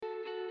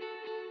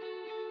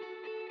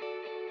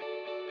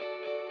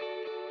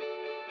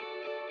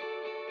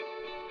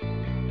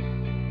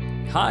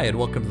Hi, and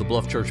welcome to the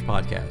Bluff Church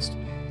Podcast.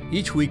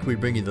 Each week we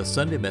bring you the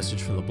Sunday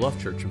message from the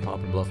Bluff Church in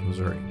Poplar Bluff,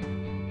 Missouri.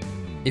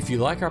 If you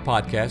like our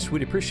podcast,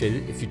 we'd appreciate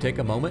it if you take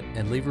a moment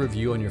and leave a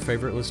review on your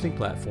favorite listening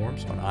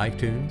platforms on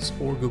iTunes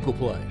or Google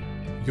Play.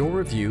 Your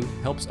review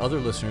helps other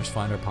listeners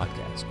find our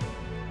podcast.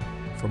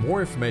 For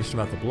more information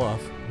about The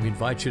Bluff, we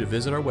invite you to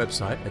visit our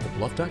website at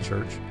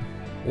thebluff.church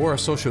or our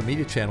social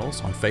media channels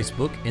on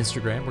Facebook,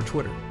 Instagram, or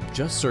Twitter.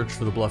 Just search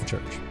for The Bluff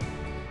Church.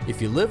 If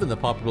you live in the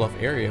Poplar Bluff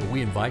area,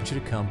 we invite you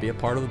to come be a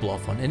part of The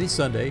Bluff on any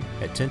Sunday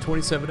at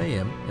 10:27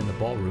 a.m. in the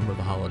ballroom of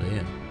the Holiday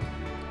Inn.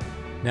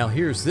 Now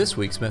here's this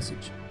week's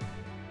message.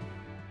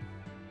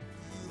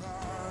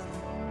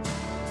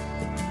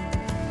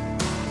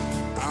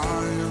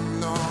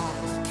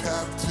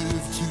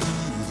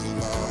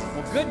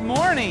 Well, good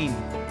morning.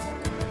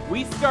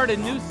 We start a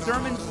new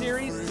sermon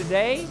series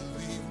today,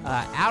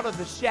 Out of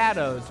the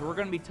Shadows. We're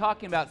going to be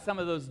talking about some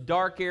of those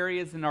dark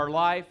areas in our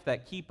life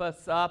that keep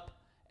us up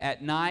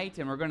at night,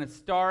 and we're going to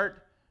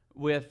start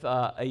with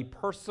a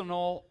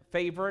personal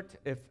favorite,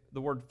 if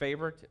the word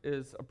favorite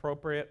is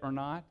appropriate or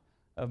not,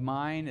 of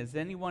mine. Is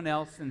anyone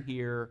else in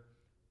here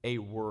a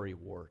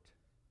worrywart?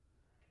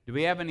 Do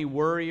we have any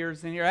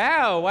worriers in here?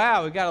 Oh,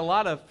 wow, we've got a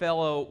lot of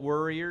fellow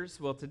worriers.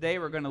 Well, today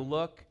we're going to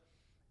look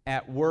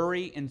at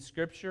worry in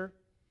Scripture.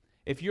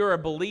 If you're a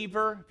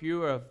believer, if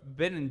you have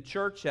been in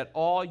church at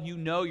all, you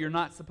know you're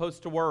not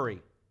supposed to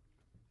worry.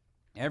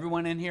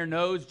 Everyone in here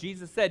knows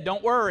Jesus said,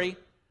 don't worry.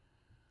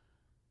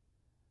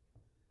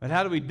 But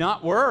how do we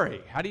not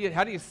worry? How do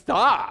you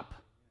stop?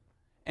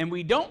 And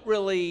we don't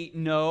really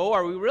know,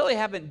 or we really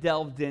haven't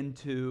delved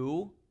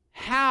into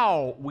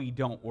how we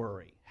don't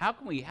worry. How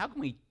can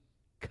we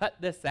cut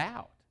this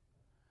out?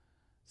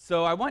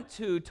 So I want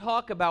to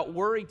talk about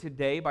worry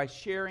today by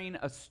sharing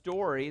a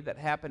story that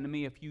happened to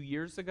me a few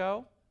years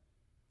ago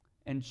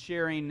and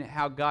sharing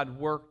how God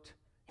worked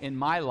in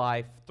my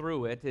life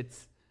through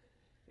it.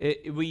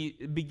 We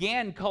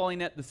began calling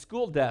it the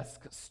school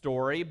desk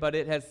story, but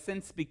it has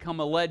since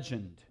become a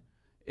legend.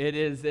 It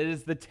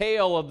is the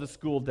tale of the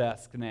school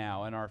desk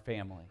now in our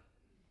family.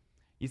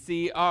 You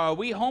see,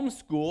 we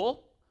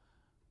homeschool,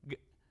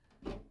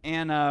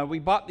 and we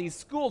bought these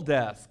school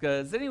desks.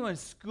 Is anyone a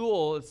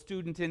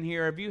student in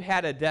here? Have you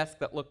had a desk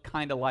that looked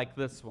kind of like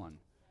this one?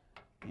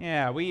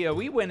 Yeah,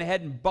 we went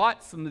ahead and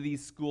bought some of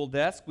these school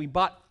desks. We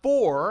bought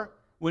 4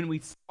 when we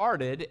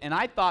started, and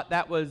I thought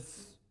that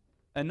was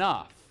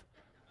enough.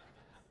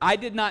 I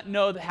did not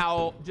know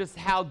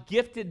how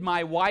gifted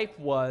my wife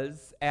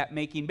was at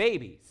making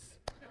babies.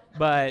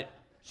 But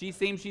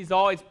she's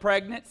always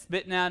pregnant,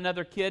 spitting out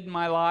another kid in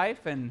my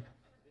life, and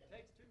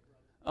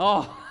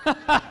oh,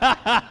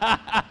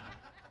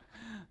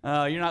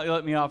 you're not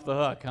letting me off the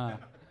hook, huh?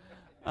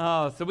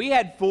 Oh, so we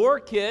had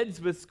 4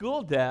 kids with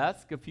school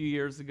desks a few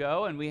years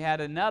ago, and we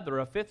had a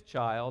 5th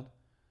child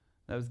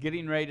that was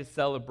getting ready to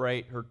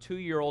celebrate her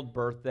 2-year-old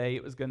birthday.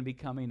 It was going to be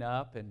coming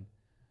up, and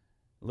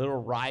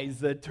little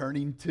Riza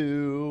turning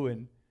 2,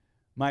 and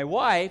my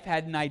wife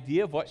had an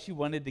idea of what she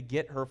wanted to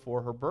get her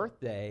for her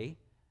birthday.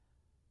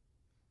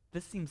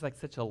 This seems like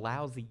such a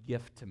lousy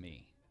gift to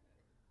me,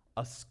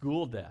 a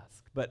school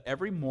desk. But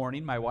every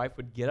morning, my wife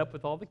would get up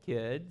with all the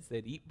kids,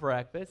 they'd eat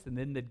breakfast, and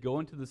then they'd go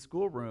into the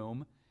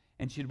schoolroom,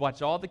 and she'd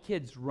watch all the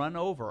kids run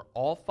over,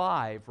 all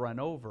 5 run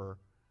over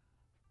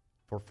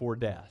for 4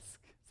 desks.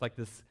 It's like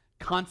this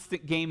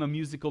constant game of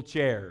musical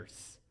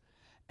chairs.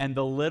 And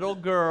the little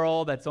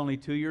girl that's only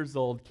 2 years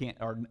old,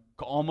 or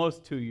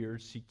almost 2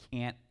 years, she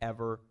can't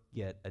ever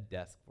get a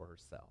desk for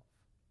herself.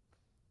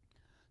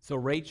 So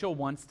Rachel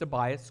wants to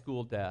buy a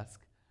school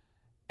desk,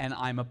 and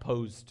I'm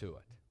opposed to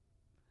it.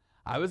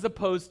 I was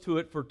opposed to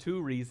it for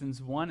 2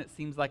 reasons. One, it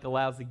seems like a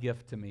lousy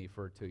gift to me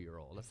for a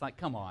 2-year-old. It's like,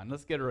 come on,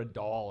 let's get her a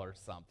doll or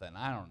something.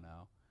 I don't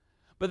know.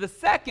 But the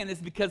second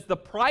is because the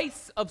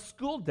price of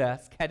school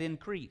desks had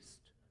increased.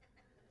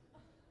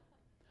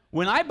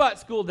 When I bought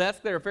school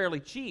desks, they were fairly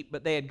cheap,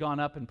 but they had gone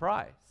up in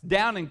price.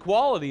 Down in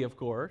quality, of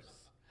course.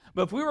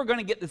 But if we were going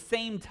to get the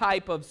same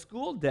type of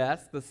school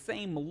desk, the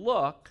same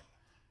look,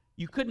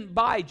 you couldn't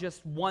buy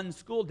just one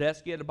school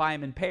desk. You had to buy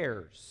them in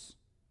pairs.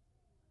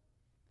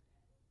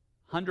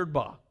 $100.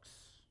 I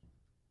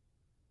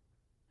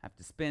have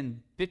to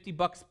spend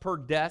 $50 per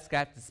desk. I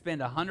have to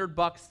spend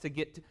 $100 to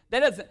get to.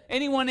 That doesn't.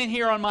 Anyone in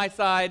here on my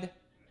side?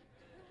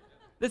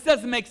 This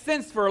doesn't make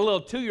sense for a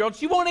little 2-year-old.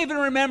 She won't even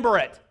remember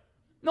it.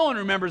 No one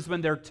remembers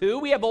when they're 2.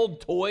 We have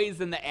old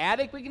toys in the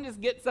attic. We can just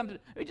get something.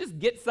 We just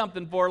get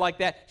something for her like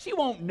that. She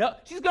won't know.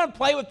 She's going to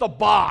play with the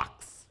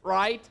box,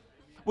 right?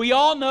 We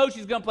all know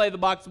she's going to play the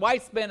box. Why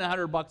spend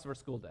 $100 for a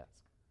school desk?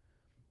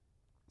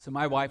 So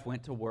my wife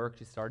went to work.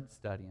 She started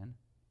studying.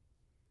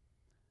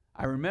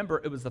 I remember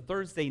it was a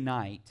Thursday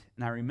night,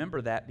 and I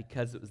remember that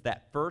because it was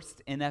that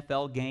first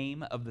NFL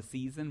game of the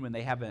season when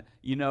they have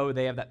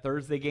that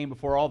Thursday game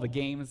before all the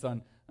games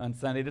on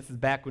Sunday. This is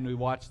back when we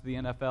watched the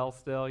NFL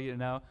still,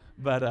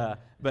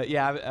 But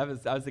yeah,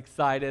 I was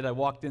excited. I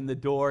walked in the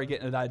door,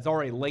 I was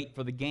already late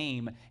for the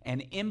game,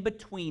 and in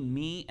between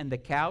me and the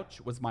couch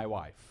was my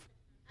wife.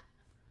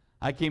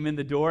 I came in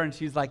the door, and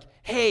she's like,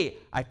 hey,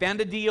 I found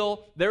a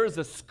deal. There is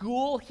a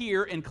school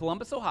here in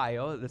Columbus,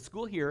 Ohio, the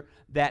school here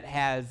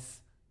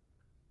that's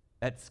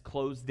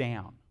closed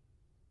down.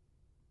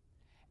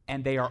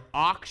 And they are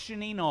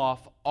auctioning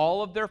off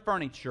all of their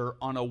furniture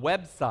on a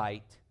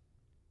website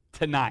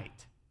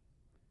tonight.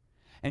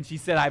 And she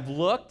said, I've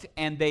looked,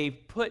 and they've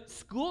put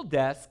school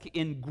desk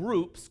in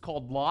groups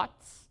called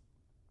lots.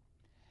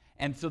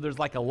 And so there's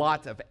like a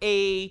lot of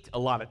 8, a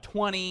lot of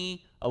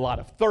 20, a lot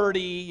of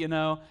 30,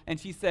 And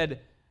she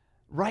said,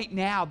 right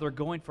now they're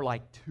going for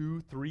like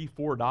 $2, $3,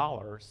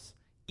 $4.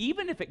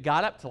 Even if it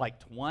got up to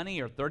like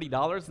 $20 or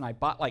 $30 and I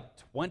bought like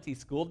 20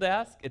 school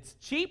desks, it's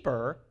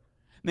cheaper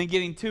than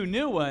getting 2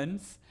 new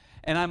ones.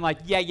 And I'm like,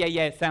 yeah,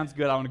 it sounds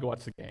good. I want to go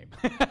watch the game.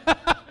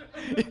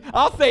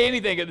 I'll say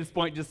anything at this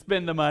point, just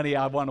spend the money.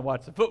 I want to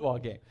watch the football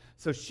game.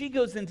 So she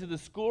goes into the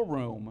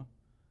schoolroom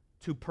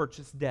to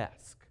purchase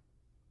desks.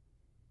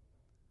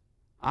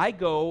 I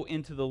go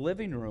into the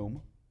living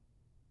room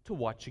to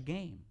watch a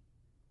game.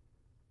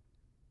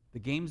 The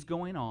game's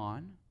going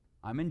on.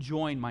 I'm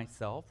enjoying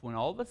myself when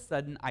all of a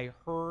sudden I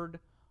heard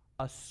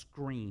a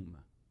scream.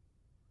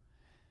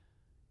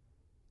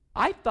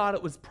 I thought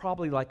it was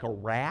probably like a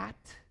rat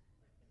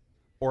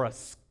or a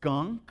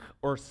skunk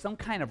or some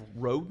kind of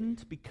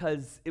rodent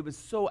because it was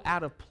so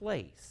out of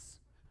place.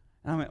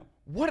 And I went,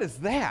 what is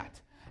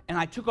that? And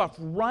I took off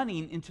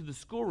running into the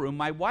schoolroom.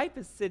 My wife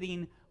is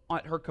sitting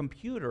at her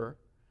computer.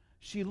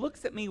 She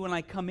looks at me when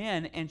I come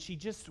in, and she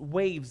just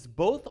waves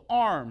both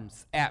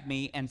arms at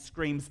me and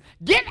screams,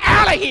 get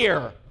out of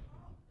here!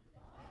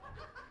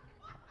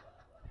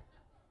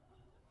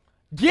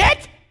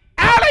 Get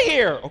out of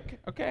here!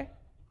 Okay.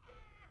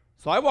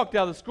 So I walked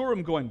out of the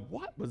schoolroom going,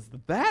 what was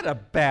that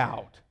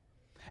about?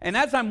 And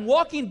as I'm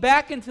walking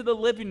back into the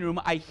living room,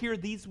 I hear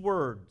these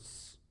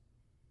words.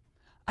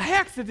 I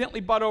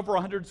accidentally bought over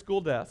 100 school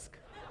desks.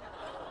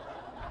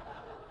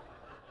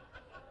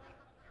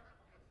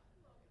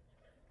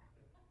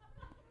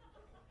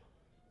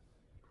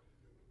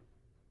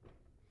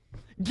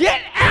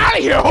 Get out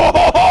of here!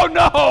 Oh,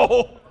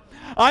 no!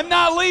 I'm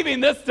not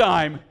leaving this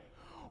time.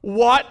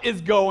 What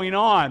is going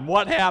on?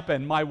 What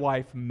happened? My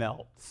wife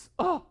melts.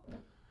 Oh.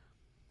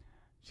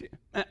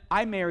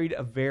 I married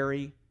a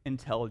very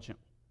intelligent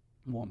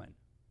woman.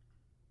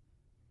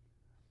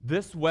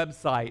 This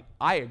website,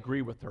 I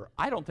agree with her.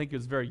 I don't think it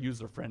was very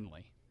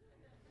user-friendly.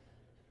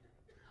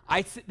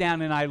 I sit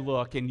down and I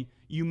look, and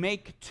you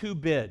make 2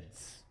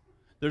 bids.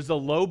 There's a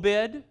low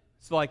bid.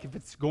 So like if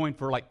it's going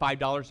for like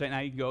 $5 right now,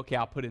 you can go, okay,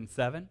 I'll put in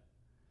 7.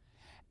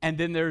 And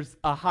then there's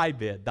a high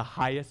bid, the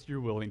highest you're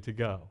willing to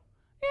go.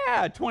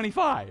 Yeah,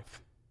 25.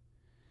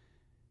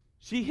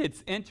 She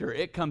hits enter.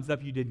 It comes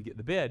up, you didn't get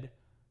the bid.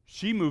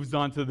 She moves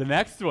on to the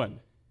next one,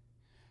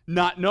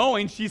 not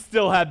knowing she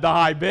still had the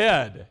high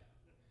bid.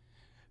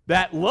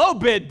 That low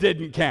bid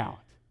didn't count.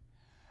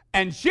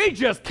 And she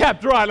just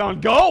kept right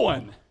on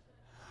going.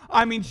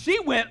 I mean, she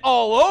went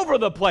all over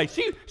the place.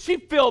 She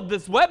filled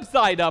this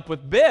website up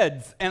with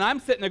bids, and I'm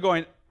sitting there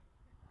going,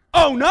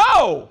 oh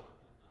no!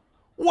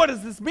 What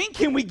does this mean?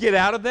 Can we get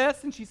out of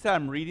this? And she said,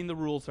 I'm reading the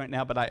rules right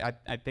now, but I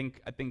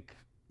think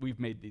we've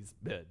made these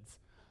bids.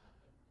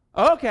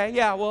 Okay,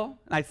 yeah, well,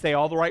 and I say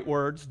all the right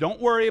words. Don't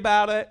worry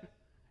about it.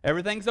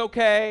 Everything's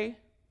okay.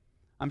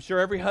 I'm sure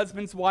every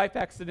husband's wife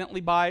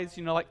accidentally buys,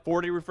 like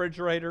 40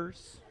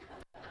 refrigerators,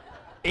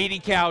 80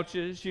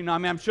 couches,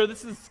 I'm sure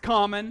this is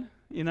common.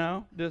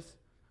 Just,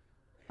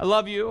 I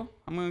love you.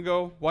 I'm going to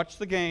go watch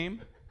the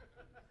game.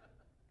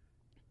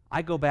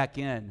 I go back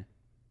in,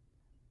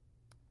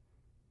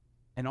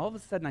 and all of a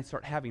sudden I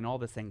start having all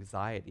this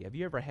anxiety. Have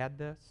you ever had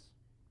this?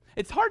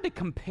 It's hard to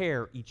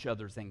compare each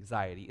other's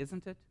anxiety,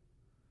 isn't it?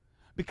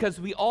 Because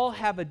we all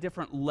have a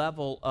different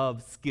level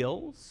of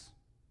skills.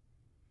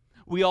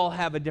 We all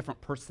have a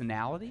different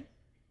personality.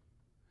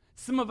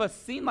 Some of us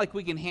seem like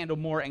we can handle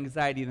more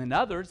anxiety than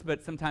others,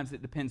 but sometimes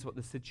it depends what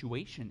the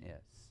situation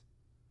is.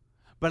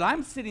 But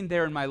I'm sitting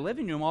there in my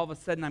living room, all of a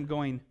sudden I'm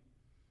going,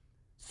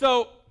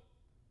 so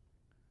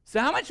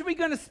how much are we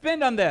going to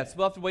spend on this?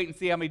 We'll have to wait and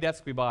see how many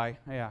desks we buy.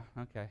 Yeah,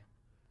 okay.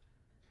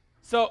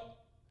 So,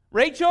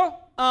 Rachel,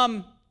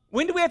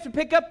 when do we have to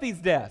pick up these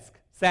desks?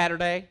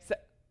 Saturday?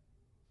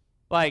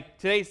 Like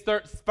today's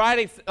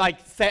Friday,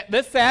 like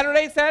this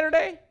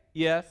Saturday?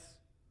 Yes.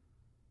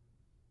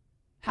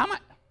 How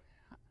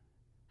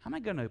am I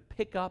going to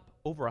pick up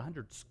over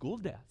 100 school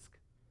desks?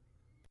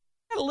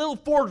 I got a little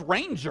Ford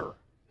Ranger.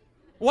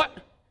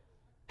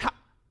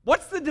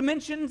 What's the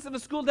dimensions of a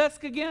school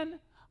desk again?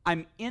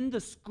 I'm in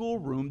the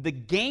schoolroom, the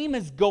game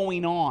is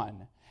going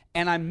on,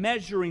 and I'm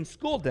measuring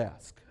school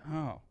desk.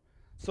 Oh,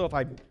 so if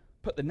I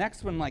put the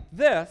next one like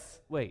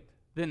this,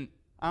 then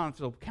I don't have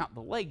to count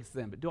the legs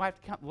then, but do I have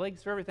to count the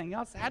legs for everything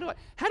else? How do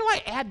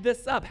I add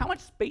this up? How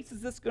much space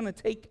is this going to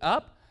take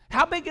up?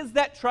 How big is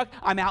that truck?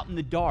 I'm out in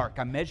the dark.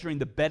 I'm measuring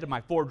the bed of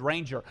my Ford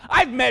Ranger.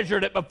 I've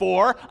measured it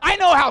before. I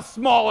know how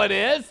small it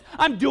is.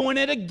 I'm doing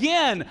it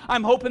again.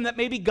 I'm hoping that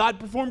maybe God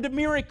performed a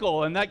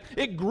miracle and that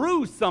it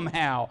grew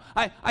somehow.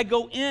 I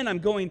go in, I'm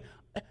going,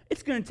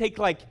 it's going to take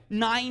like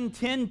 9,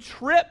 10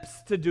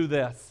 trips to do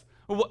this.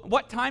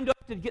 What time do I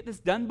have to get this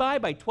done by?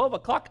 By 12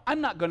 o'clock?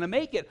 I'm not going to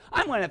make it.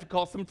 I'm going to have to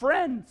call some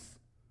friends.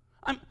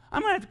 I'm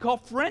going to have to call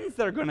friends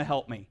that are going to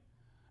help me.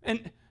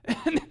 And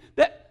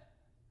that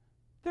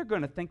they're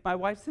going to think my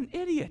wife's an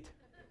idiot.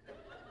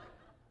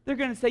 They're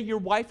going to say, your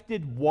wife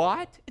did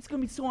what? It's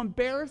going to be so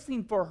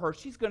embarrassing for her.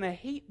 She's going to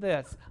hate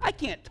this. I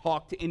can't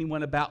talk to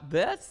anyone about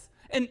this.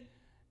 And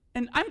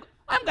I'm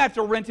going to have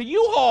to rent a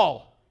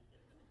U-Haul.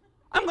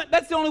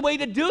 That's the only way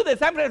to do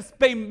this. I'm going to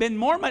spend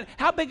more money.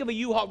 How big of a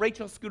U-Haul?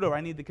 Rachel, scoot over.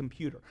 I need the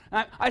computer.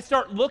 I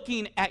start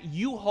looking at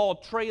U-Haul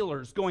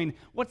trailers going,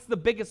 what's the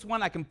biggest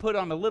one I can put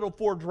on a little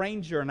Ford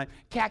Ranger? And I'm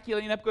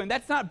calculating up going,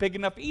 that's not big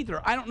enough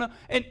either. I don't know.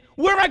 And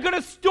where am I going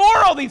to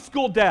store all these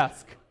school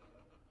desks?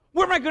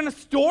 Where am I going to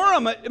store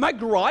them? My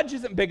garage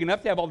isn't big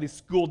enough to have all these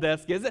school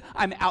desks, is it?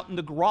 I'm out in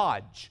the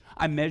garage.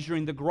 I'm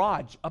measuring the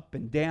garage up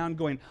and down,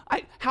 going,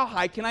 how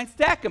high can I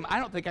stack them? I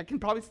don't think I can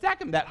probably stack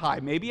them that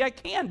high. Maybe I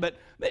can, but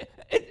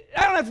I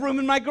don't have room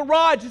in my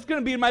garage. It's going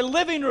to be in my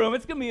living room.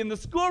 It's going to be in the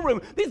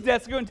schoolroom. These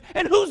desks are going to,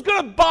 and who's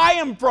going to buy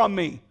them from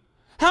me?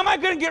 How am I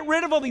going to get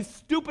rid of all these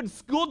stupid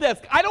school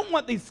desks? I don't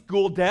want these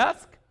school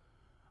desks.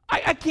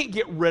 I can't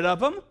get rid of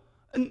them.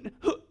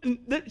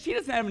 She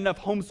doesn't have enough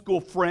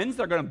homeschool friends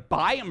that are going to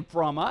buy them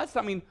from us.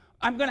 I mean,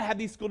 I'm going to have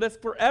these school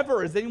desks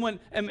forever. Is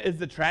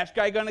the trash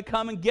guy going to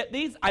come and get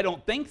these? I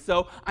don't think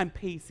so. I'm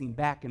pacing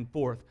back and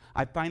forth.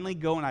 I finally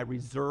go and I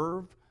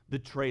reserve the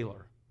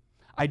trailer.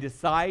 I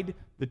decide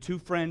the two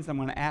friends I'm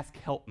going to ask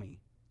help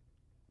me.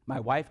 My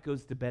wife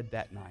goes to bed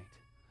that night.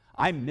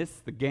 I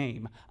missed the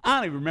game. I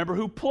don't even remember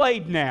who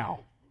played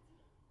now.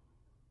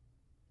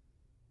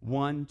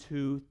 1,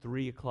 2,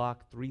 3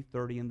 o'clock,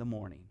 3:30 in the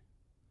morning.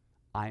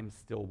 I'm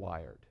still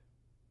wired.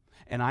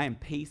 And I am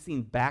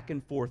pacing back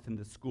and forth in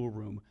the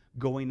schoolroom,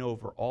 going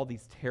over all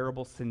these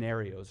terrible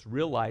scenarios,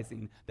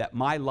 realizing that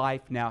my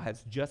life now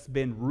has just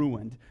been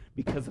ruined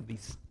because of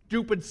these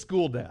stupid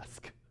school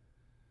desks.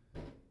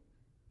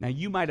 Now,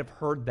 you might have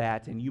heard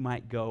that, and you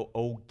might go,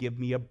 oh, give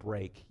me a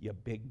break, you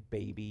big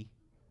baby.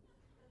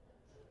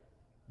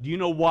 Do you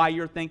know why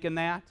you're thinking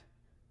that?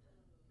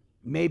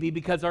 Maybe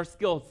because our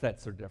skill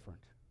sets are different.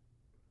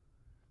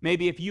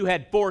 Maybe if you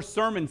had 4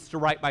 sermons to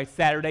write by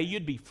Saturday,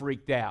 you'd be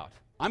freaked out.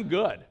 I'm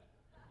good.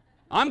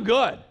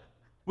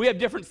 We have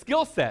different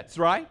skill sets,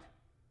 right?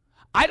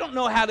 I don't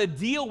know how to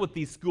deal with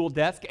these school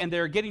desks, and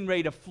they're getting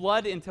ready to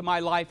flood into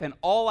my life, and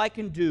all I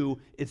can do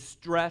is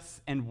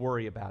stress and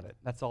worry about it.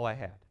 That's all I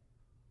had.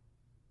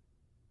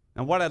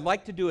 Now, what I'd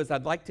like to do is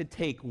I'd like to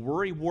take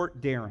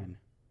Worrywart Darren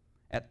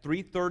at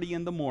 3:30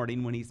 in the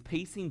morning when he's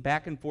pacing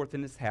back and forth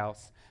in his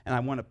house, and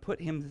I want to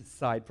put him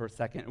aside for a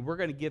second, and we're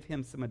going to give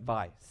him some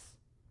advice.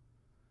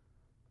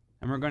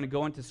 And we're going to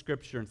go into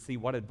Scripture and see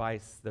what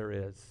advice there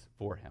is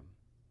for him.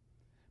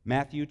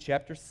 Matthew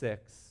chapter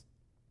 6,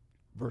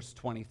 verse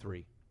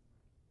 23.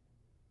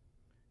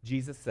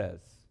 Jesus says,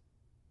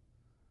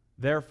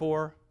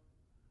 therefore,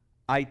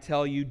 I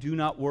tell you, do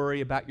not worry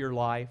about your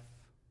life,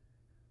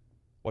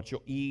 what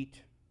you'll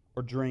eat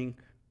or drink,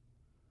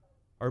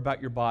 or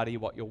about your body,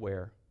 what you'll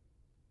wear.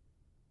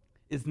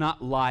 Is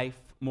not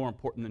life more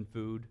important than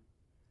food,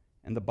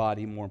 and the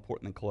body more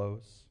important than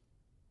clothes?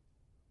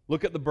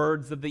 Look at the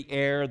birds of the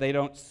air. They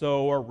don't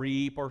sow or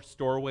reap or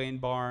store away in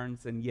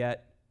barns, and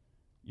yet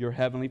your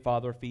heavenly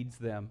Father feeds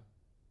them.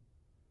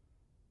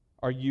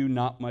 Are you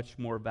not much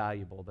more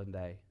valuable than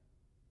they?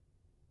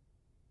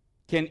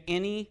 Can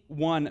any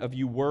one of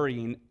you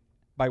worrying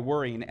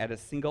add a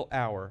single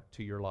hour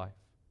to your life?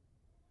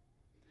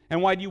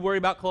 And why do you worry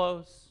about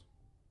clothes?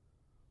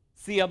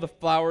 See how the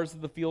flowers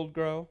of the field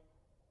grow?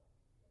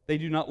 They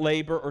do not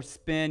labor or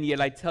spin,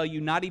 yet I tell you,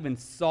 not even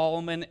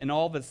Solomon in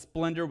all of his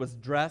splendor was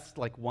dressed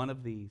like one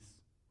of these.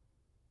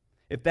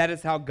 If that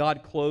is how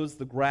God clothes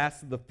the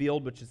grass of the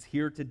field, which is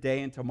here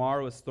today and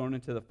tomorrow is thrown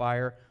into the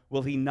fire,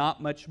 will he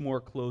not much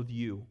more clothe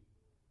you,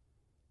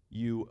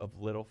 you of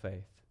little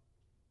faith?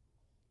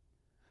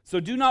 So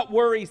do not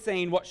worry,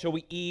 saying, what shall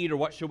we eat, or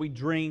what shall we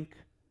drink,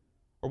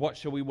 or what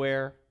shall we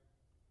wear?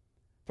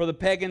 For the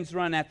pagans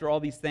run after all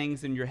these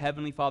things, and your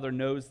heavenly Father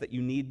knows that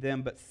you need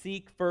them. But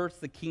seek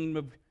first the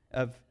kingdom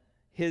of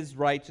his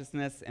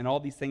righteousness, and all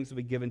these things will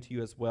be given to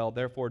you as well.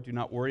 Therefore, do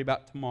not worry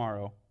about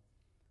tomorrow,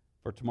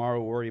 for tomorrow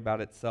will worry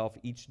about itself.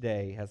 Each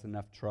day has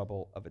enough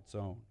trouble of its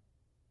own.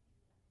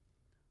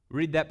 We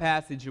read that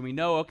passage, and we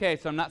know, okay,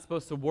 so I'm not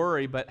supposed to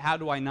worry, but how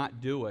do I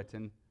not do it?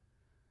 And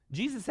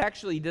Jesus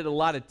actually did a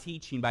lot of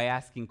teaching by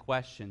asking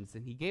questions,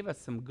 and he gave us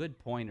some good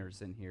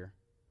pointers in here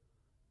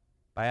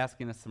by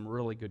asking us some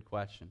really good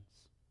questions.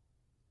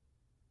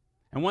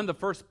 And one of the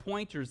first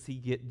pointers he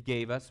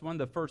gave us, one of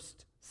the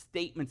first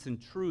statements in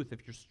truth,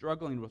 if you're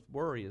struggling with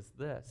worry, is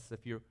this.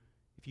 If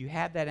you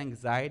have that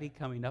anxiety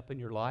coming up in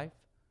your life,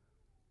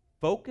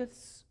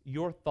 focus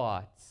your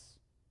thoughts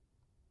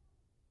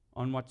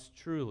on what's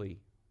truly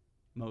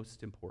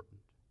most important.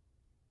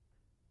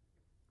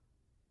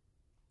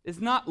 Is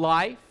not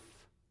life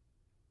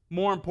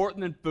more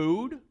important than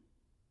food?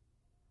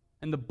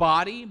 And the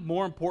body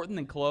more important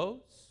than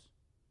clothes?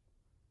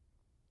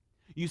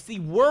 You see,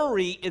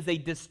 worry is a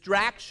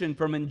distraction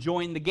from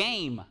enjoying the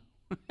game.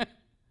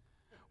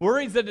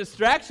 Worry's a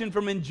distraction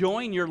from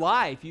enjoying your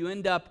life. You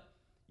end up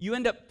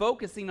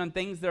focusing on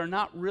things that are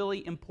not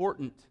really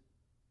important,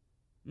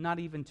 not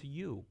even to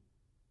you.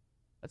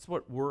 That's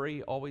what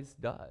worry always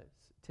does.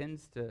 It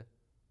tends to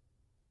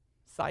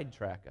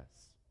sidetrack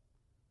us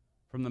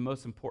from the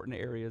most important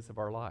areas of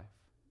our life.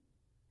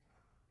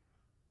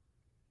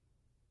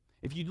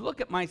 If you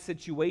look at my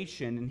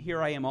situation, and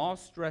here I am all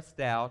stressed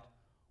out,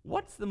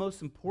 what's the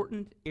most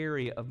important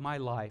area of my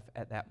life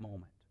at that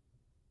moment?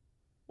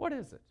 What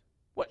is it?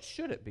 What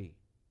should it be?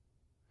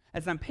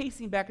 As I'm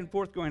pacing back and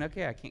forth going,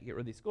 okay, I can't get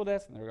rid of these school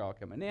desks, and they're all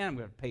coming in. I'm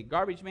going to pay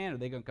garbage man. Are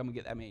they going to come and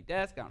get that many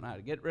desks? I don't know how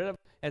to get rid of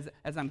them.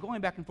 As I'm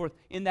going back and forth,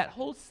 in that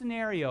whole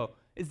scenario,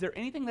 is there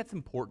anything that's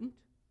important?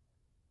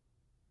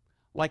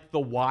 Like the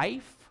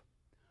wife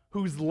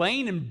who's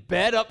laying in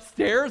bed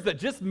upstairs that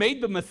just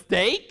made the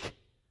mistake?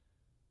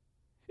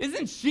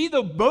 Isn't she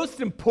the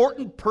most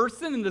important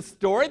person in the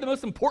story, the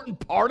most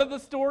important part of the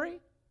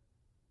story?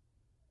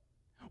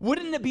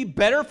 Wouldn't it be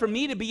better for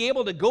me to be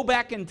able to go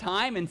back in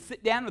time and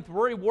sit down with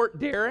worrywart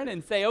Darren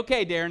and say,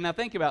 okay, Darren, now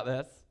think about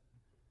this.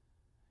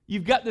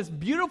 You've got this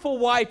beautiful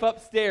wife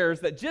upstairs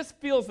that just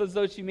feels as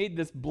though she made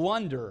this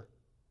blunder.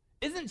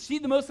 Isn't she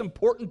the most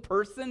important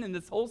person in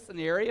this whole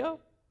scenario?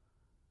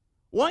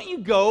 Why don't you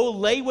go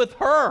lay with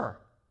her?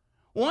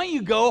 Why don't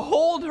you go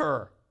hold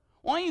her?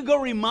 Why don't you go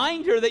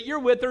remind her that you're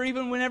with her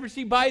even whenever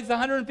she buys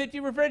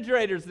 150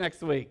 refrigerators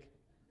next week?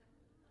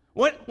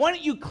 Why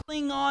don't you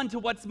cling on to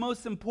what's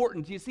most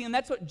important? You see, and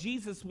that's what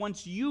Jesus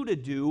wants you to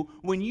do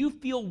when you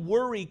feel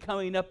worry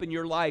coming up in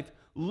your life.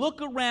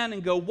 Look around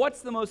and go,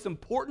 what's the most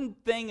important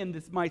thing in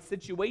my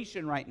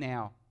situation right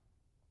now?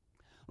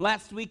 This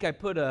last week I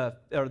put a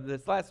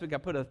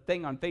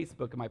thing on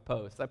Facebook in my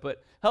post. I put,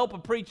 help a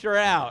preacher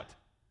out.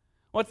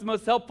 What's the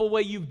most helpful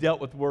way you've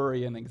dealt with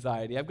worry and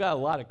anxiety? I've got a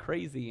lot of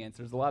crazy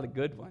answers, a lot of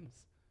good ones.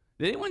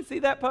 Did anyone see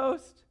that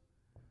post?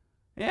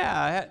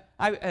 Yeah,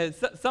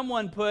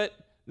 someone put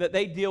that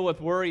they deal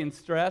with worry and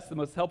stress. The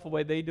most helpful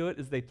way they do it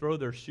is they throw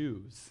their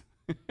shoes.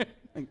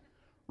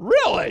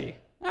 Really?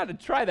 I have to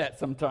try that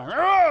sometime.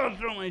 Oh,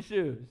 throw my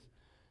shoes.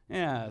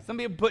 Yeah, some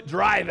people put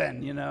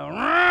driving,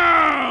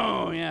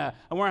 Yeah,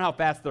 I wonder how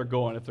fast they're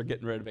going if they're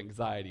getting rid of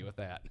anxiety with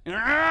that.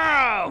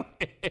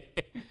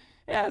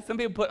 Yeah, some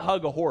people put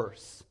hug a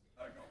horse.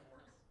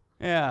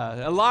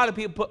 Yeah, a lot of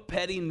people put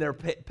petting their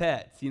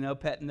pets,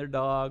 petting their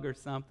dog or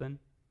something.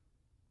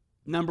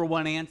 Number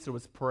one answer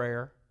was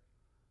prayer.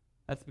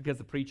 That's because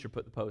the preacher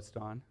put the post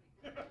on.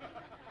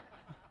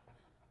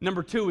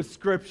 Number two was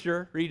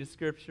scripture. Read a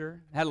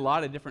scripture. Had a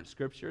lot of different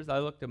scriptures. I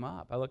looked them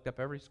up. I looked up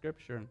every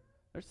scripture, and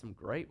there's some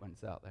great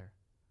ones out there.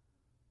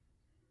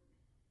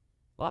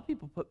 A lot of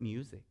people put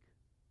music.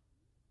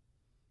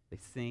 They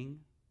sing.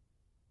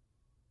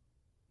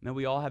 Now,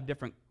 we all have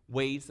different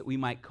ways that we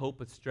might cope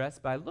with stress,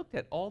 but I looked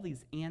at all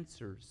these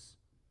answers,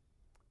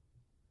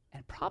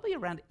 and probably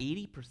around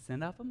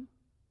 80% of them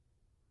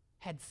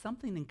had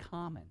something in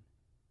common.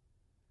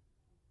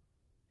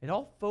 It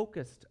all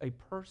focused a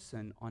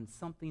person on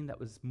something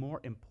that was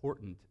more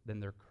important than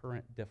their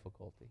current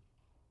difficulty.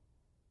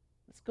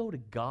 Let's go to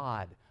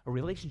God, a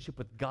relationship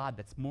with God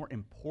that's more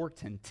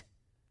important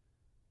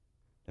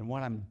than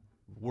what I'm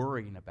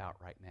worrying about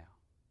right now.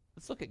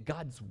 Let's look at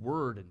God's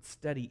word and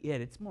study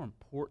it. It's more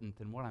important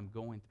than what I'm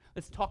going through.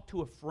 Let's talk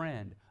to a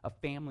friend, a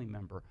family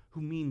member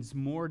who means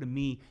more to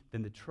me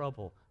than the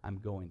trouble I'm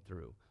going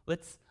through.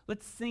 Let's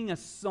sing a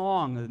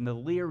song and the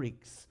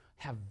lyrics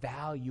have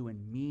value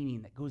and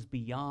meaning that goes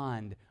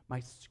beyond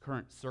my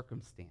current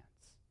circumstance.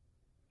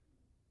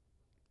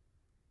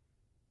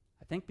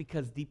 I think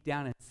because deep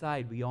down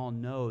inside we all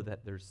know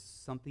that there's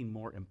something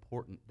more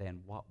important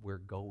than what we're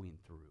going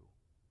through.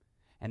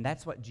 And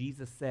that's what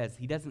Jesus says.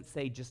 He doesn't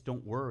say just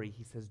don't worry.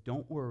 He says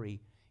don't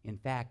worry. In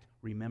fact,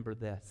 remember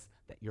this,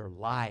 that your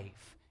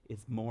life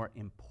is more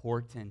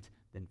important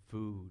than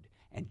food,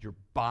 and your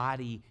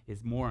body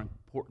is more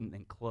important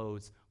than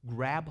clothes.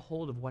 Grab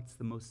hold of what's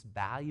the most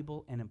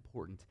valuable and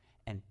important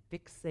and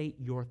fixate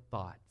your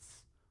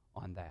thoughts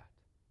on that.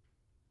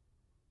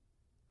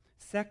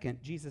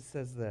 Second, Jesus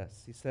says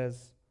this. He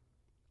says,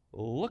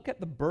 look at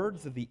the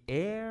birds of the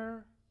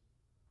air.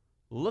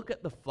 Look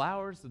at the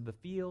flowers of the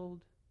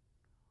field.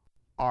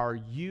 Are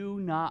you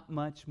not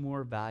much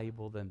more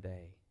valuable than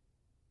they?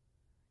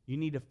 You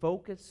need to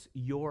focus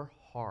your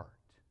heart.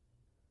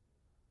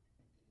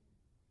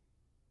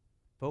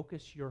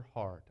 Focus your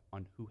heart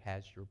on who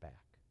has your back.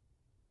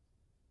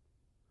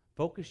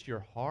 Focus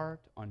your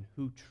heart on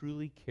who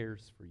truly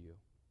cares for you.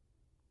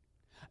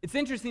 It's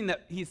interesting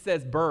that he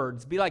says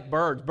birds. Be like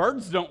birds.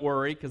 Birds don't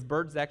worry because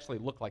birds actually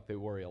look like they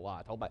worry a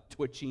lot. All about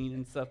twitching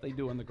and stuff they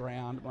do on the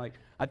ground. I'm like,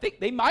 I think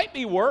they might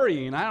be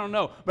worrying. I don't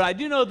know. But I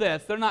do know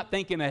this. They're not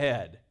thinking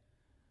ahead.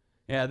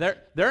 Yeah,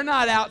 they're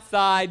not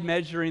outside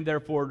measuring their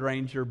Ford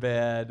Ranger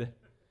bed.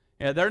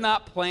 Yeah, they're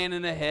not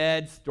planning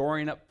ahead,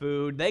 storing up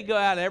food. They go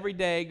out every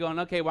day going,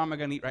 okay, what am I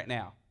going to eat right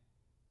now?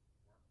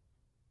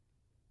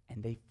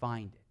 And they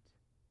find it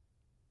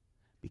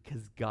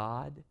because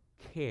God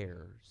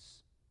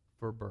cares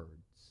for birds.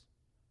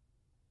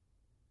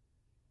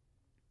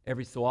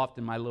 Every so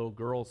often, my little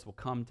girls will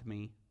come to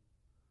me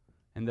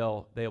And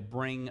they'll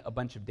bring a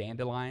bunch of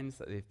dandelions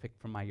that they've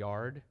picked from my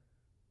yard,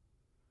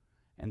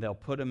 and they'll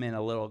put them in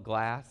a little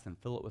glass and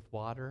fill it with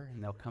water,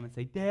 and they'll come and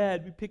say,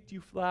 Dad, we picked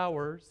you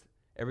flowers.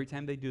 Every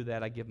time they do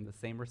that, I give them the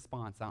same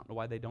response. I don't know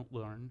why they don't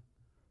learn.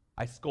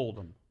 I scold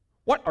them.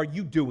 What are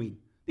you doing?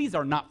 These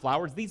are not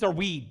flowers. These are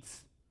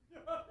weeds.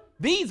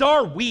 These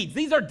are weeds.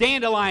 These are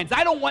dandelions.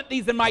 I don't want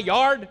these in my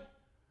yard.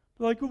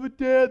 They're like, oh, but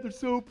Dad, they're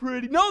so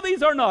pretty. No,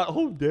 these are not.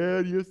 Oh,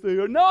 Dad, yes, they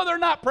are. No, they're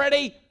not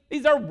pretty.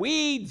 These are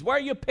weeds. Why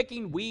are you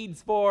picking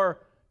weeds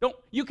for?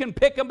 You can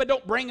pick them, but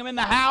don't bring them in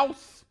the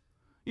house.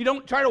 You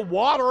don't try to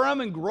water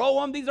them and grow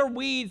them. These are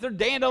weeds. They're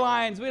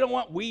dandelions. We don't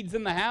want weeds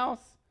in the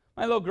house.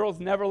 My little girls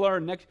never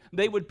learn.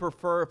 They would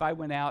prefer if I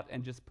went out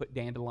and just put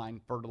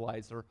dandelion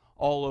fertilizer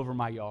all over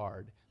my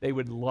yard. They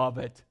would love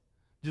it.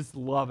 Just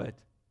love it.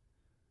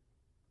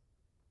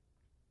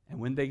 And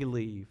when they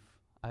leave,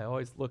 I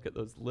always look at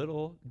those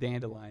little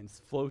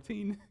dandelions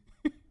floating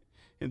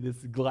in this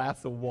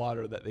glass of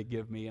water that they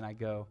give me, and I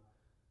go,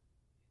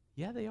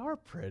 yeah, they are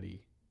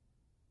pretty.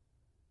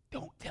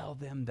 Don't tell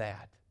them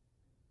that.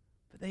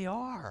 But they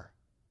are.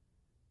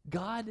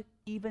 God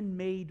even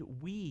made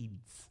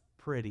weeds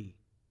pretty.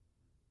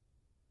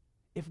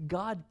 If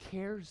God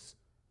cares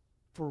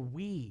for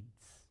weeds,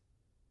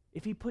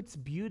 if he puts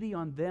beauty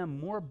on them,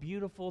 more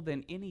beautiful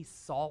than anything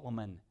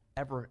Solomon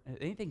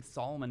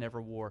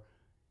ever wore,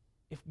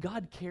 if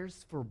God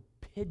cares for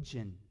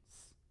pigeons,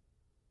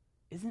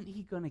 isn't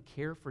he going to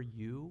care for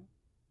you?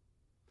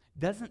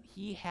 Doesn't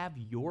he have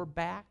your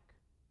back?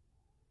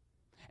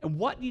 And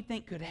what do you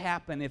think could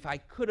happen if I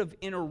could have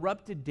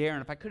interrupted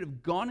Darren, if I could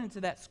have gone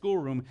into that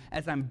schoolroom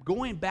as I'm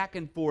going back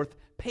and forth,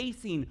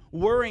 pacing,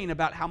 worrying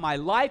about how my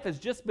life has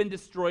just been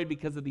destroyed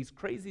because of these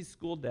crazy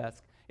school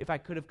desks, if I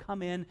could have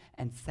come in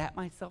and sat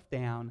myself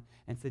down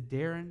and said,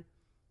 Darren,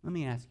 let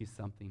me ask you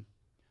something.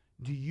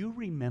 Do you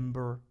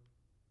remember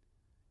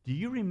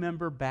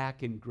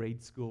back in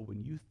grade school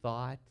when you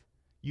thought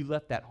you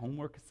left that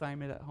homework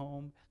assignment at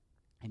home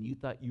and you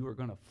thought you were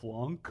going to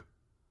flunk?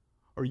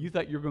 Or you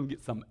thought you were going to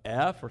get some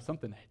F or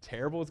something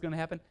terrible was going to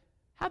happen?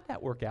 How'd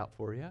that work out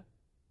for you?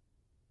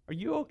 Are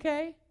you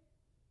okay?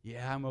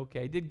 Yeah, I'm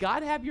okay. Did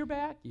God have your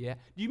back? Yeah.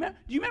 Do you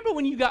remember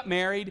when you got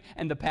married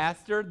and the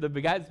pastor, the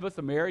guy that's supposed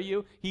to marry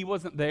you, he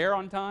wasn't there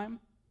on time?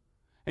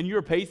 And you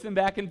were pacing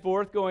back and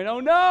forth going, oh,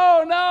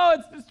 no,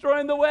 it's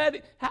destroying the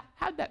wedding.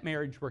 How'd that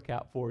marriage work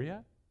out for you?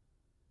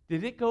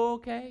 Did it go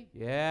okay?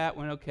 Yeah, it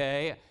went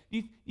okay.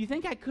 Do you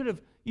think I could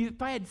have,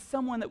 if I had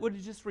someone that would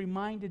have just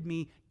reminded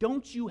me,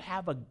 don't you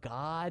have a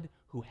God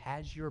who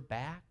has your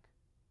back?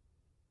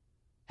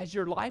 Has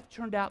your life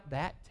turned out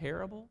that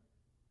terrible?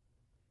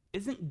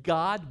 Isn't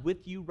God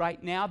with you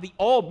right now, the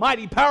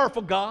almighty,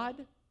 powerful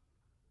God?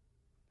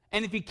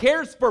 And if he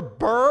cares for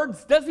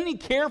birds, doesn't he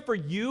care for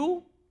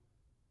you?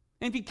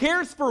 And if he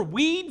cares for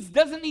weeds,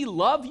 doesn't he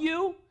love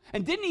you?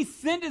 And didn't he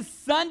send his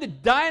son to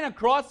die on a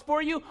cross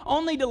for you,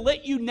 only to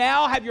let you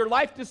now have your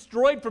life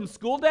destroyed from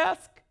school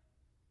desk?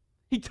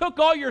 He took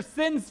all your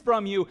sins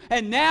from you,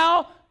 and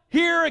now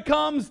here it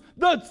comes,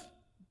 the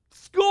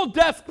school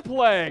desk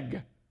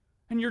plague.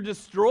 And you're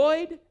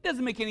destroyed? It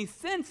doesn't make any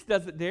sense,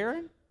 does it,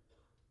 Darren?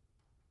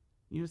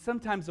 You know,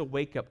 sometimes a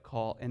wake-up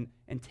call and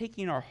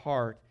taking our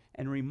heart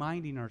and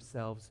reminding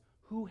ourselves,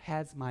 who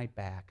has my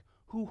back?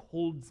 Who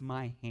holds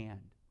my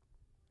hand?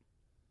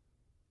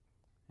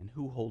 And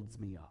who holds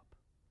me up?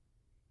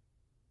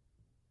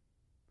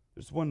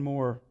 There's one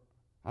more.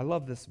 I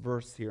love this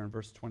verse here in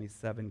verse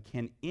 27.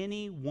 Can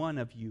any one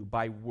of you,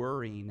 by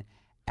worrying,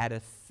 add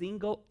a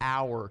single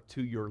hour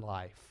to your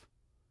life?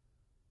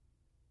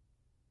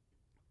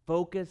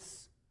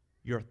 Focus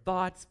your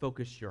thoughts,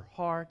 focus your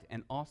heart,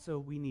 and also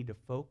we need to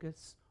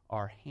focus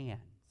our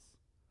hands.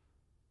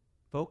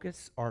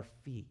 Focus our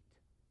feet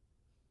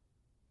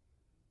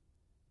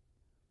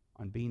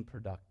on being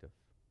productive.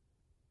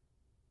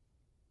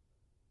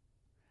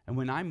 And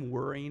when I'm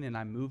worrying and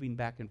I'm moving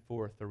back and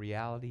forth, the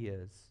reality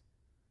is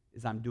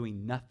I'm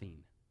doing nothing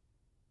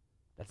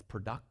that's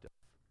productive.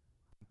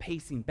 I'm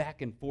pacing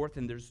back and forth,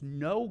 and there's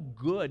no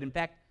good. In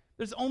fact,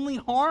 there's only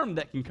harm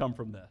that can come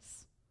from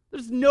this.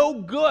 There's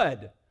no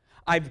good.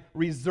 I've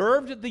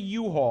reserved the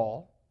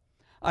U-Haul.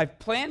 I've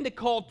planned to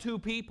call 2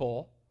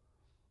 people.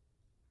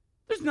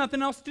 There's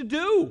nothing else to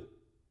do.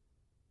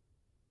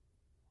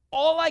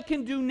 All I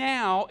can do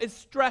now is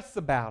stress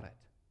about it.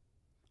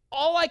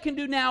 All I can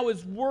do now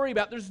is worry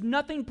about it. There's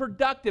nothing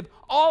productive.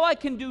 All I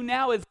can do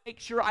now is make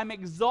sure I'm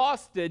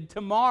exhausted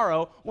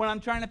tomorrow when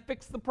I'm trying to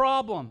fix the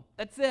problem.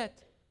 That's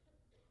it.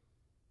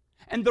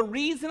 And the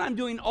reason I'm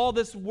doing all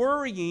this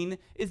worrying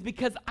is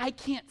because I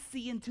can't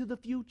see into the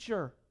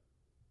future.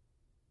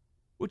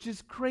 Which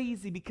is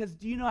crazy, because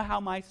do you know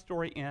how my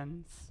story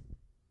ends?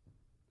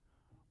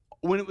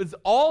 When it was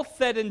all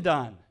said and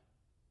done,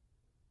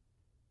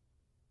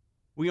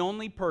 we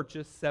only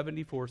purchased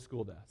 74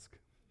 school desks.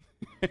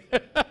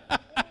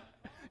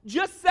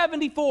 Just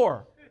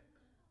 74.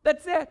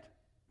 That's it.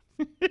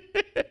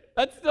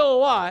 That's still a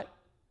lot.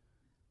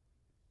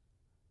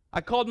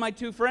 I called my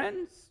 2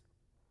 friends.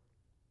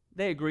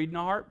 They agreed in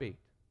a heartbeat.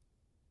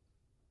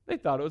 They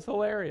thought it was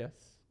hilarious.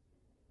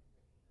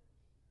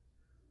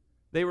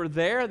 They were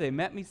there. They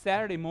met me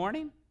Saturday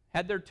morning,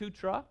 had their 2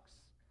 trucks,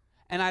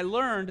 and I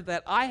learned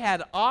that I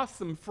had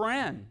awesome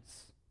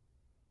friends.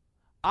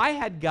 I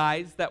had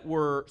guys that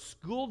were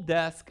school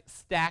desk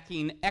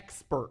stacking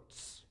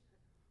experts.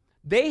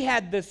 They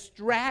had this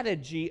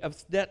strategy of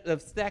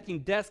stacking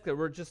desks that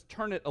were just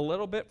turn it a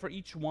little bit for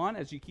each one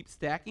as you keep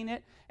stacking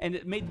it, and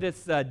it made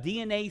this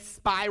DNA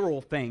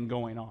spiral thing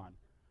going on.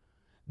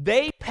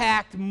 They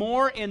packed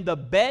more in the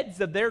beds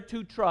of their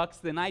 2 trucks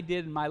than I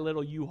did in my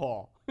little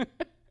U-Haul.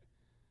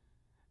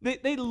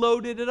 They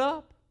loaded it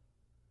up.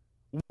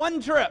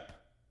 One trip.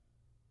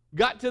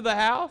 Got to the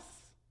house,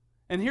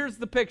 and here's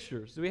the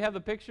pictures. Do we have the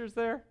pictures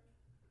there?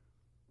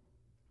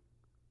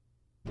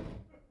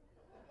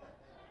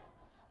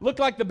 Looked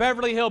like the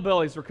Beverly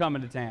Hillbillies were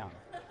coming to town.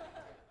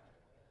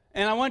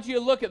 And I want you to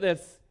look at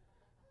this.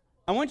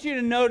 I want you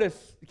to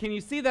notice, can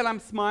you see that I'm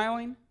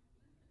smiling?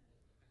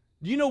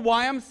 Do you know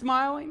why I'm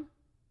smiling?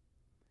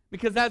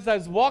 Because as I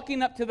was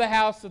walking up to the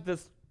house with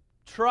this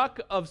truck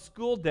of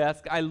school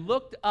desk, I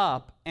looked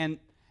up and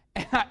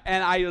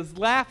I was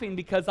laughing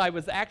because I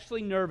was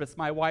actually nervous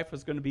my wife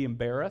was going to be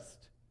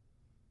embarrassed.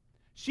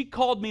 She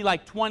called me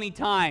like 20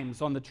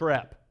 times on the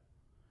trip.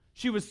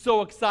 She was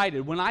so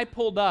excited. When I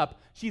pulled up,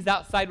 she's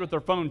outside with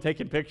her phone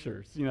taking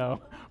pictures, you know.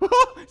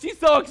 She's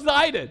so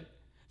excited.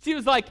 She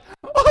was like,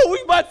 "Oh,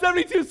 we bought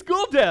 72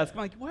 school desks."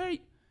 I'm like,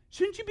 "Wait,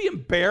 shouldn't you be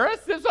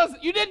embarrassed?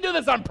 You didn't do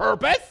this on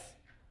purpose."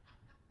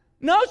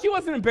 No, she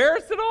wasn't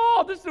embarrassed at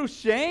all. There's no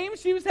shame.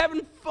 She was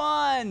having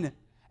fun.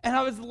 And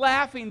I was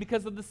laughing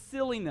because of the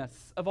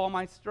silliness of all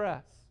my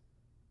stress.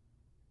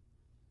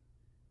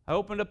 I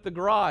opened up the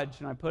garage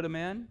and I put them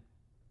in.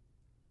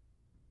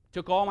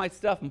 Took all my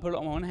stuff and put it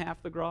on one half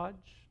of the garage.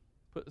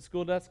 Put the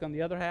school desk on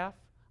the other half.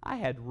 I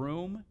had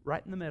room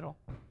right in the middle.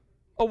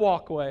 A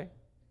walkway.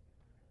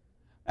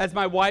 As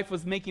my wife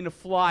was making a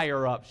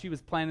flyer up, she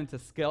was planning to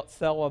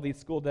sell all these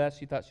school desks.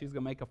 She thought she was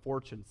going to make a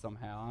fortune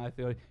somehow. And I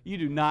feel like, you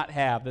do not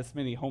have this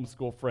many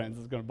homeschool friends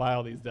that's going to buy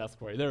all these desks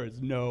for you. There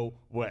is no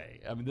way.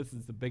 I mean, this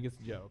is the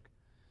biggest joke.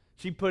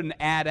 She put an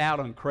ad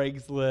out on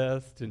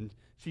Craigslist, and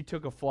she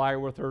took a flyer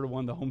with her to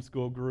one of the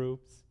homeschool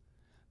groups.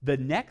 The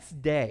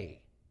next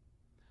day,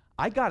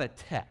 I got a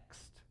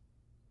text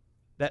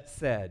that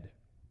said,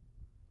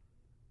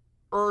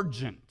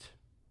 "Urgent.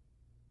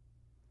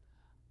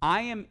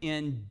 I am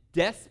in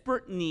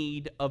desperate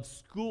need of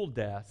school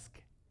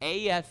desk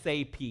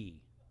ASAP,"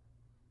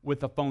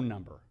 with a phone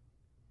number.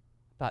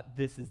 I thought,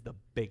 this is the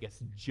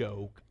biggest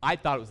joke. I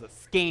thought it was a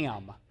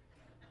scam.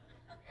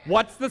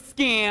 What's the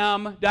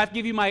scam? Do I have to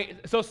give you my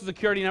Social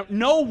Security number?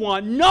 No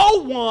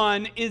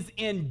one is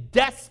in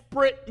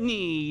desperate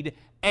need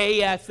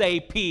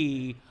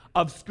ASAP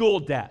of school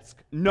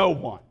desk. No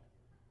one.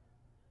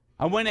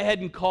 I went ahead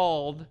and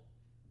called.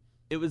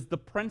 It was the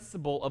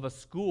principal of a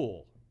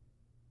school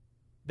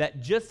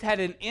that just had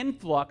an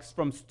influx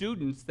from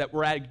students that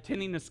were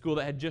attending a school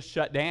that had just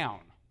shut down.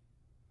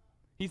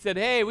 He said,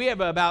 "Hey, we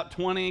have about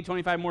 20,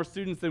 25 more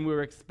students than we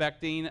were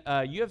expecting.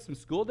 You have some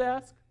school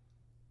desk?"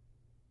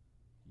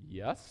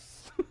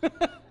 "Yes."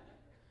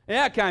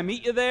 "Yeah, can I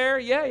meet you there?"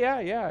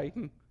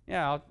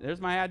 Yeah. There's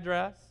my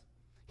address.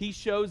 He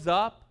shows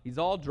up. He's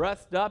all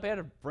dressed up. I had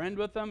a friend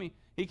with him.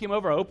 He came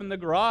over, opened the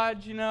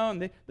garage,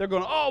 and they're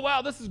going, "Oh,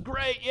 wow, this is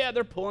great." Yeah,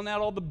 they're pulling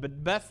out all the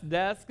best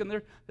desks, and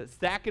they're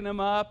stacking them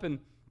up. And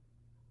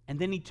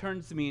then he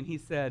turns to me, and he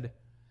said,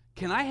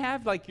 "Can I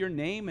have, your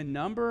name and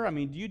number? I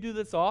mean, do you do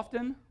this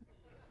often?"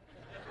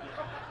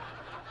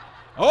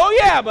 "Oh,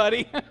 yeah,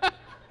 buddy."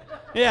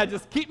 "Yeah,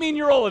 just keep me in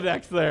your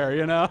Rolodex there,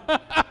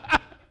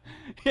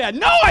 "Yeah,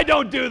 no, I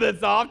don't do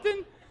this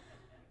often."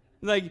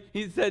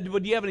 He said, "Well,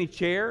 do you have any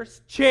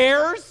chairs?"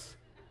 "Chairs?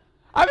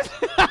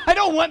 I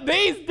don't want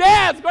these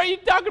desks. Why are you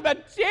talking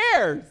about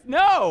chairs?"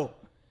 No.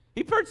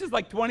 He purchased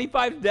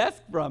 25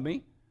 desks from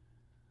me.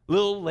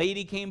 Little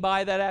lady came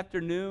by that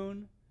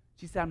afternoon.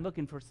 She said, "I'm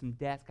looking for some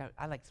desks.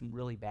 I like some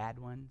really bad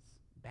ones."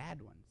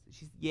 "Bad ones?"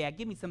 She said, "Yeah,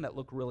 give me some that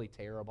look really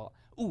terrible."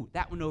 "Ooh,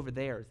 that one over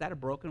there. Is that a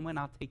broken one?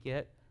 I'll take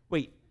it."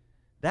 "Wait,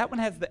 that one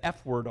has the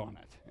F word on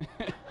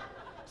it."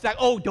 She's like,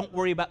 "Oh, don't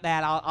worry about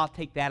that. I'll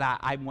take that.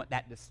 I want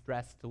that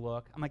distressed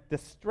look." I'm like,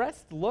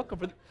 "Distressed look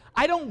over there?"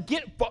 I don't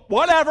get,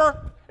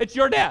 whatever. It's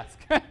your desk.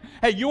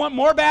 Hey, you want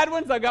more bad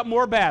ones? I got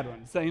more bad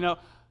ones. So,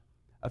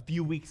 a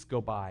few weeks go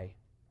by.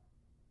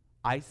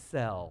 I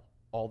sell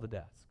all the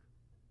desks.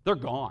 They're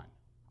gone.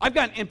 I've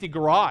got an empty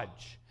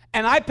garage,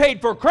 and I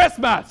paid for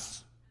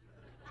Christmas.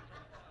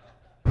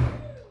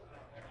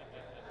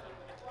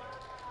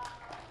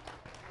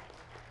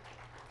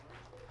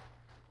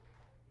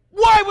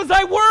 Why was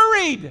I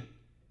worried?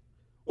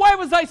 Why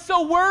was I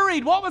so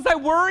worried? What was I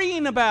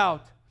worrying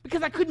about?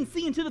 Because I couldn't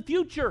see into the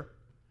future.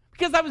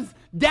 Because I was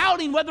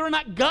doubting whether or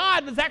not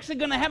God was actually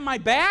going to have my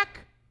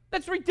back.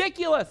 That's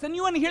ridiculous. And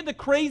you want to hear the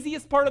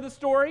craziest part of the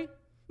story?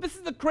 This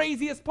is the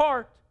craziest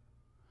part.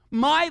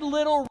 My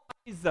little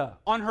Riza,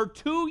 on her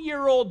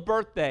 2-year-old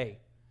birthday,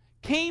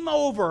 came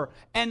over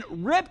and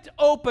ripped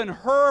open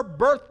her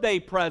birthday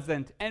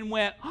present and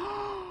went,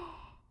 "Oh."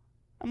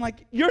 I'm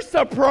like, "You're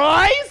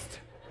surprised?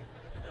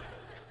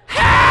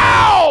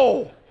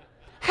 How?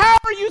 How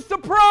are are you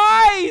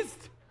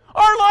surprised?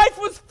 Our life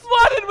was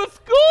flooded with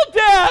school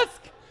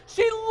desks.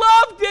 She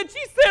loved it.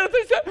 She said,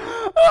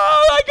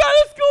 oh, I got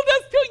a school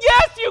desk too.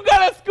 Yes, you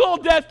got a school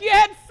desk. You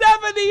had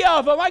 70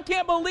 of them. I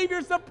can't believe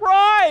you're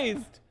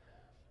surprised.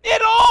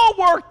 It all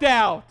worked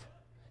out.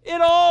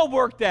 It all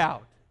worked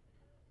out.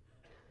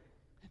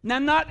 Now,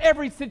 not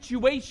every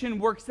situation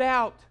works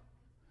out.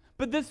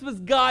 But this was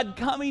God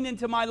coming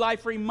into my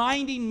life,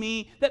 reminding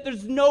me that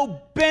there's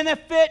no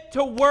benefit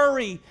to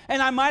worry.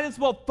 And I might as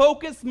well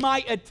focus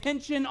my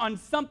attention on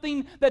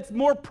something that's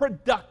more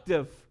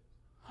productive,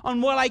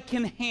 on what I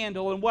can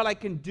handle and what I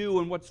can do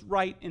and what's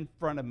right in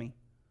front of me.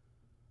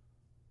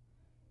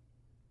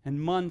 And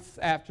months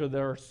after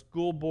their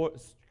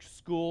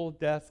school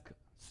desk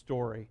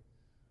story,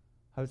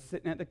 I was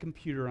sitting at the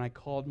computer and I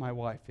called my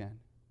wife in.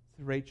 I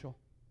said, Rachel,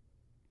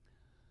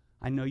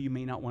 I know you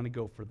may not want to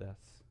go for this,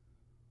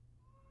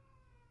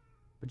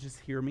 but just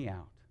hear me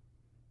out.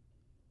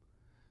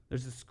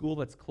 There's a school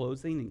that's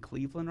closing in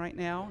Cleveland right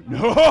now. No,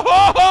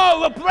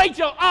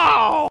 Rachel,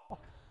 I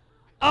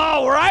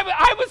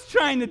was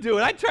trying to do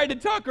it. I tried to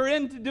talk her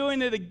into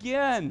doing it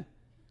again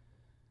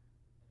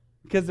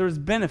because there was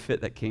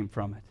benefit that came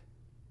from it.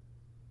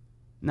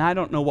 Now, I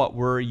don't know what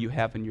worry you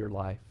have in your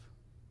life.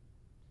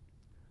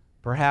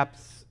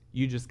 Perhaps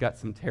you just got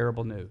some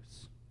terrible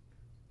news,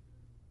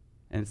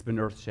 and it's been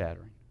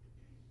earth-shattering.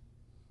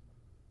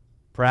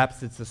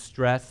 Perhaps it's a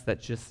stress that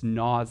just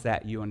gnaws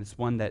at you, and it's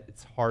one that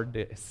it's hard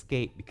to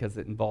escape because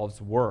it involves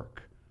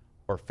work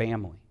or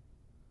family.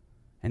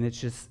 And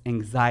it's just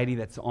anxiety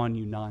that's on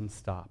you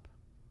nonstop.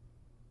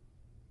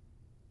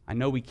 I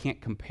know we can't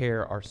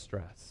compare our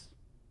stress,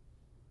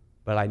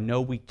 but I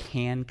know we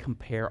can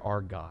compare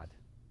our God.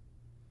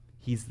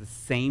 He's the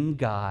same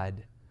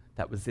God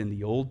that was in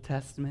the Old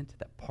Testament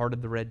that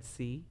parted the Red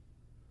Sea,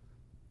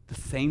 the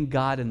same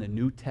God in the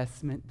New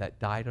Testament that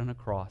died on a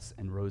cross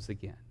and rose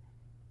again.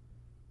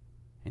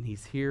 And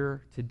He's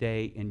here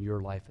today in your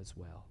life as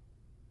well.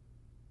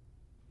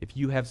 If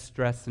you have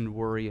stress and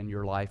worry in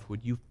your life,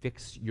 would you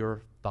fix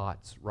your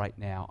thoughts right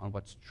now on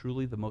what's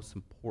truly the most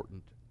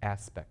important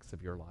aspects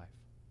of your life?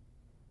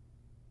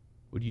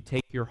 Would you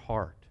take your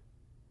heart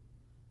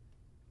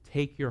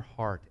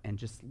and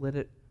just let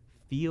it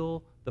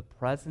feel the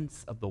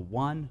presence of the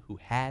one who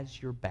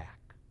has your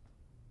back?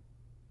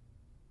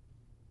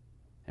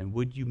 And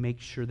would you make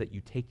sure that you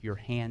take your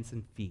hands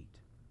and feet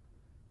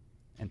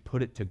and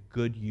put it to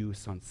good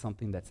use on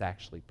something that's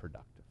actually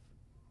productive?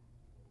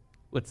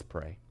 Let's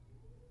pray.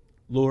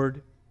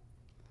 Lord,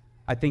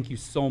 I thank you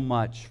so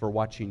much for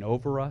watching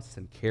over us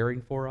and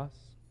caring for us.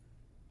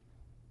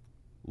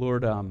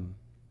 Lord,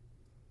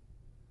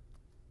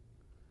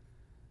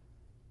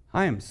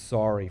 I am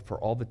sorry for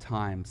all the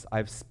times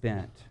I've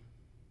spent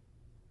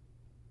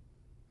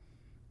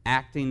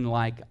acting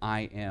like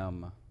I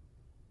am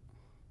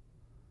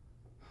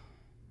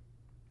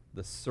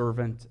the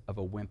servant of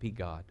a wimpy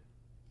God.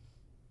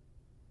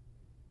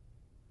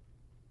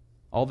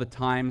 All the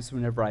times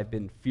whenever I've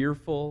been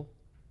fearful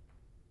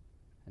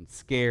and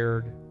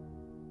scared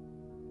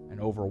and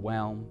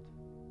overwhelmed,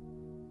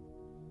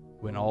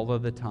 when all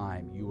of the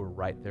time you were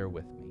right there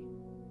with me,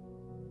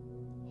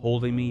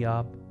 holding me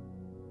up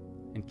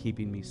and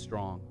keeping me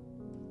strong.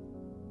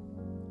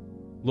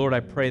 Lord, I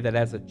pray that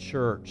as a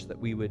church that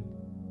we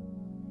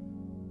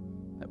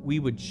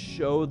would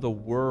show the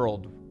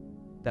world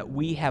that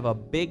we have a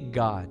big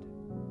God,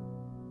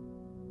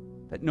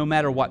 that no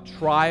matter what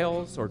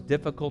trials or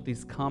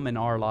difficulties come in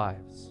our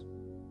lives,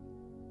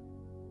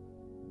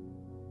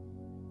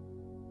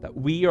 that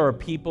we are a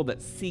people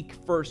that seek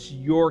first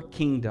your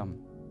kingdom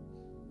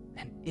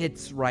and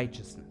its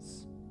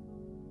righteousness.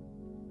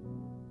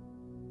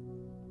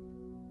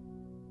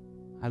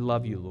 I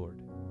love you, Lord.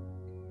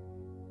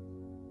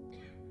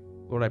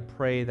 Lord, I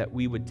pray that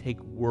we would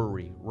take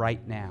worry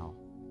right now,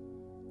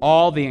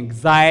 all the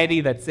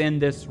anxiety that's in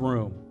this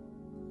room.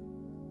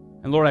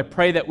 And Lord, I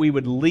pray that we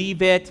would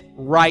leave it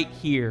right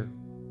here,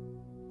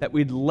 that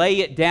we'd lay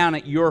it down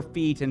at your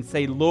feet and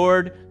say,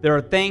 Lord, there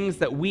are things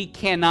that we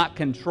cannot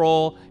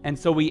control, and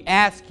so we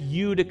ask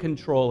you to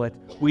control it.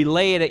 We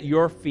lay it at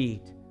your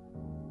feet,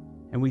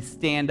 and we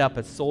stand up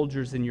as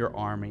soldiers in your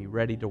army,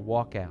 ready to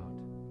walk out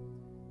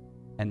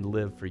and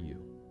live for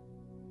you.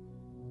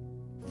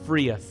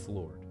 Free us,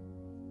 Lord.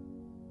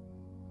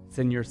 It's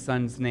in your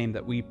Son's name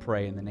that we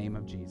pray, in the name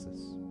of Jesus.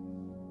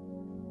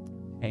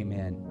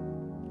 Amen.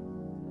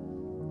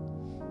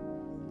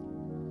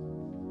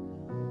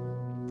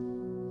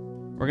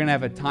 We're going to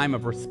have a time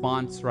of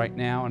response right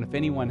now, and if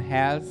anyone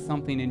has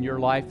something in your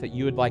life that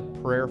you would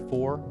like prayer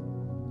for,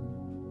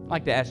 I'd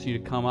like to ask you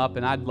to come up,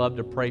 and I'd love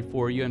to pray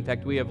for you. In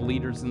fact, we have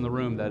leaders in the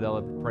room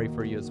that'll pray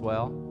for you as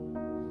well.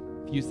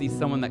 If you see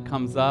someone that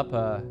comes up,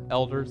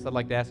 elders, I'd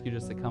like to ask you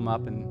just to come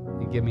up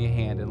and give me a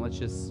hand, and let's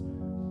just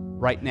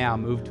right now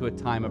move to a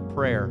time of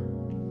prayer,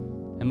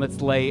 and let's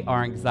lay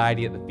our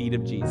anxiety at the feet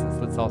of Jesus.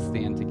 Let's all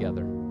stand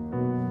together.